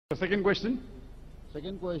The second question?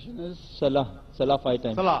 Second question is Salah. Salah 5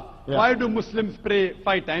 times. Salah. Yeah. Why do Muslims pray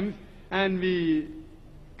 5 times and we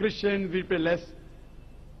Christians, we pray less?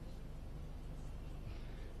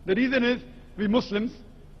 The reason is, we Muslims,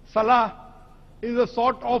 Salah is a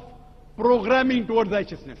sort of programming towards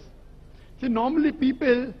righteousness. See, normally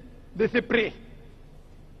people, they say pray.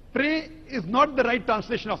 Pray is not the right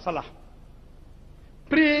translation of Salah.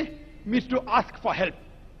 Pray means to ask for help.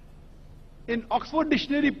 In Oxford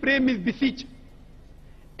Dictionary, pray means beseech.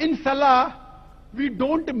 In Salah, we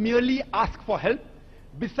don't merely ask for help.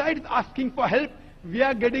 Besides asking for help, we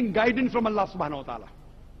are getting guidance from Allah subhanahu wa ta'ala.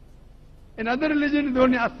 In other religions, they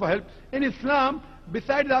only ask for help. In Islam,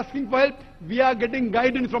 besides asking for help, we are getting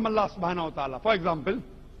guidance from Allah subhanahu wa ta'ala. For example,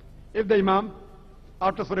 if the Imam,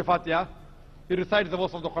 after Surah Fatiha, he recites the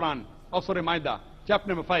verse of the Quran, of Surah Ma'idah, chapter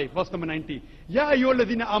number 5, verse number 90. Ya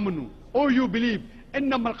ayyuhalladhina amanu, O you believe,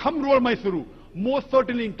 innamal khamru wal maisuru, most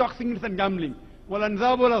certainly intoxicants and gambling. Wal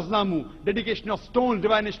anzabu wal azlamu, dedication of stones,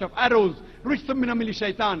 divination of arrows, rijsum min amali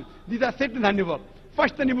shaitan. These are Satan's handiwork.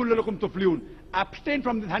 Fashtanibu lalakum tuflihun. Abstain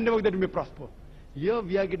from this handiwork that you may prosper. Here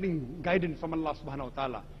we are getting guidance from Allah subhanahu wa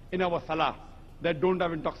ta'ala in our salah that don't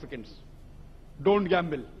have intoxicants, don't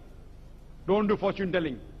gamble, don't do fortune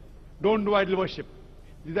telling, don't do idol worship.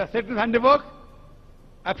 These are Satan's handiwork.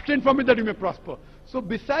 Abstain from it that you may prosper. So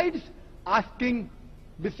besides asking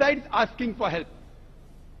for help,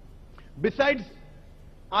 besides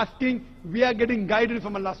asking, we are getting guidance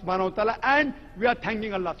from Allah subhanahu wa ta'ala and we are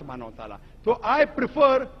thanking Allah subhanahu wa ta'ala. So I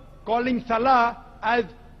prefer calling Salah as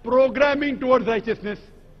programming towards righteousness.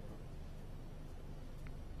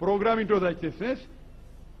 Programming towards righteousness.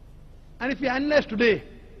 And if we analyze today,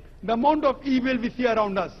 the amount of evil we see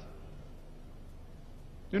around us,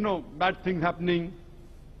 you know, bad things happening,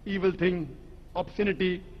 evil thing,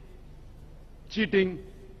 obscenity, cheating,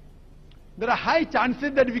 there are high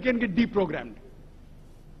chances that we can get deprogrammed.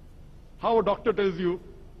 How a doctor tells you,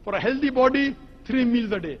 for a healthy body, 3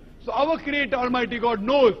 meals a day. So our Creator, Almighty God,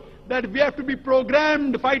 knows that we have to be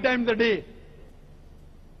programmed 5 times a day,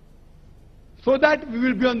 so that we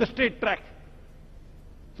will be on the straight track.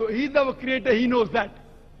 So He's our Creator, He knows that.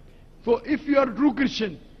 So if you are a true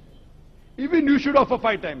Christian, even you should offer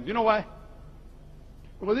 5 times. You know why?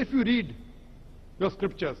 Because if you read your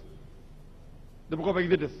scriptures, the book of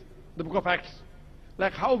Exodus, the book of Acts,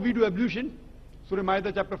 like how we do ablution, Surah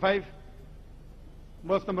Ma'idah chapter 5,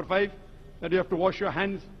 verse number 5, that you have to wash your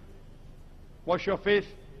hands, wash your face,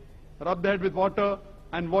 rub the head with water,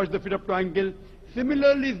 and wash the feet up to ankle.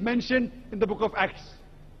 Similarly is mentioned in the book of Acts.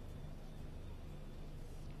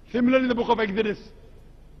 Similarly in the book of Exodus,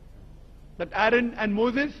 that Aaron and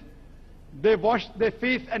Moses, they washed their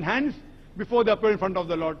face and hands before they appeared in front of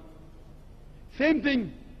the Lord. Same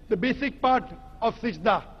thing, the basic part of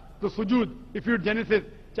Sajda, the sujood, if you read Genesis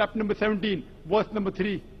chapter number 17, verse number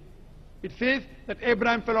 3. It says that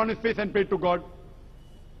Abraham fell on his face and prayed to God.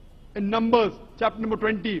 In Numbers chapter number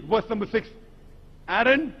 20, verse number 6,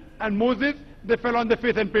 Aaron and Moses, they fell on their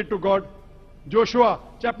face and prayed to God. Joshua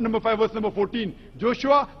chapter number 5, verse number 14,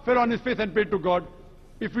 Joshua fell on his face and prayed to God.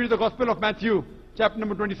 If you read the Gospel of Matthew chapter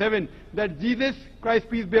number 27, that Jesus Christ,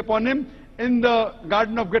 peace be upon him, in the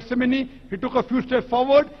Garden of Gethsemane, he took a few steps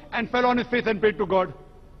forward and fell on his face and prayed to God.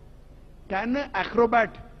 Can an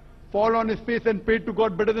acrobat fall on his face and pray to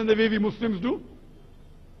God better than the way we Muslims do?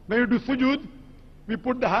 When we do sujood, we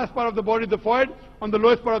put the highest part of the body, the forehead, on the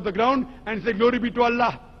lowest part of the ground and say, glory be to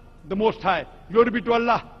Allah, the Most High. Glory be to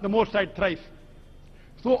Allah, the Most High, thrice.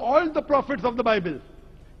 So all the prophets of the Bible,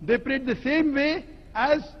 they prayed the same way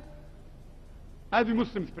as we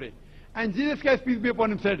Muslims pray. And Jesus Christ, peace be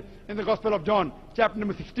upon him, said in the Gospel of John, chapter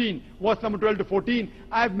number 16, verse number 12 to 14,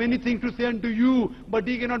 I have many things to say unto you, but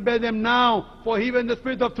ye cannot bear them now. For he, when the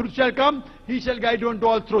Spirit of truth shall come, he shall guide you unto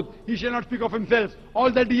all truth. He shall not speak of himself.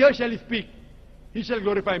 All that he hears shall he speak. He shall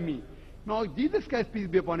glorify me. Now Jesus Christ, peace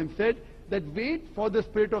be upon him, said that wait for the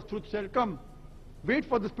Spirit of truth shall come. Wait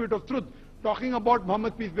for the Spirit of truth. Talking about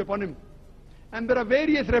Muhammad, peace be upon him. And there are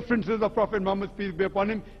various references of Prophet Muhammad, peace be upon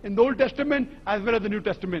him, in the Old Testament as well as the New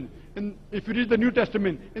Testament. If you read the New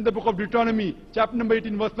Testament, in the book of Deuteronomy, chapter number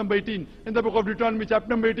 18, verse number 18, in the book of Deuteronomy, chapter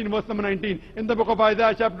number 18, verse number 19, in the book of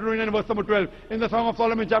Isaiah, chapter 29, verse number 12, in the Song of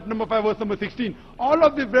Solomon, chapter number 5, verse number 16, all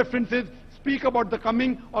of these references speak about the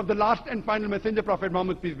coming of the last and final messenger, Prophet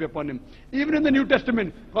Muhammad, peace be upon him. Even in the New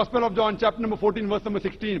Testament, Gospel of John, chapter number 14, verse number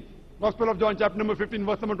 16, Gospel of John, chapter number 15,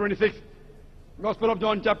 verse number 26, Gospel of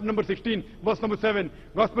John chapter number 16, verse number 7,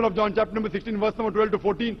 Gospel of John chapter number 16, verse number 12 to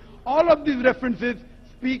 14, all of these references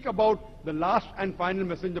speak about the last and final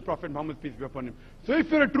messenger, Prophet Muhammad, peace be upon him. So if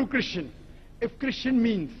you're a true Christian, if Christian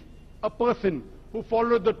means a person who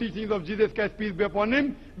followed the teachings of Jesus Christ, peace be upon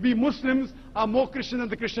him, we Muslims are more Christian than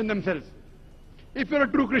the Christians themselves. If you're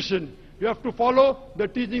a true Christian, you have to follow the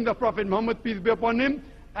teachings of Prophet Muhammad, peace be upon him,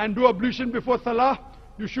 and do ablution before Salah.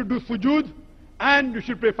 You should do sujood, and you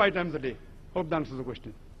should pray 5 times a day. Hope that answers the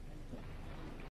question.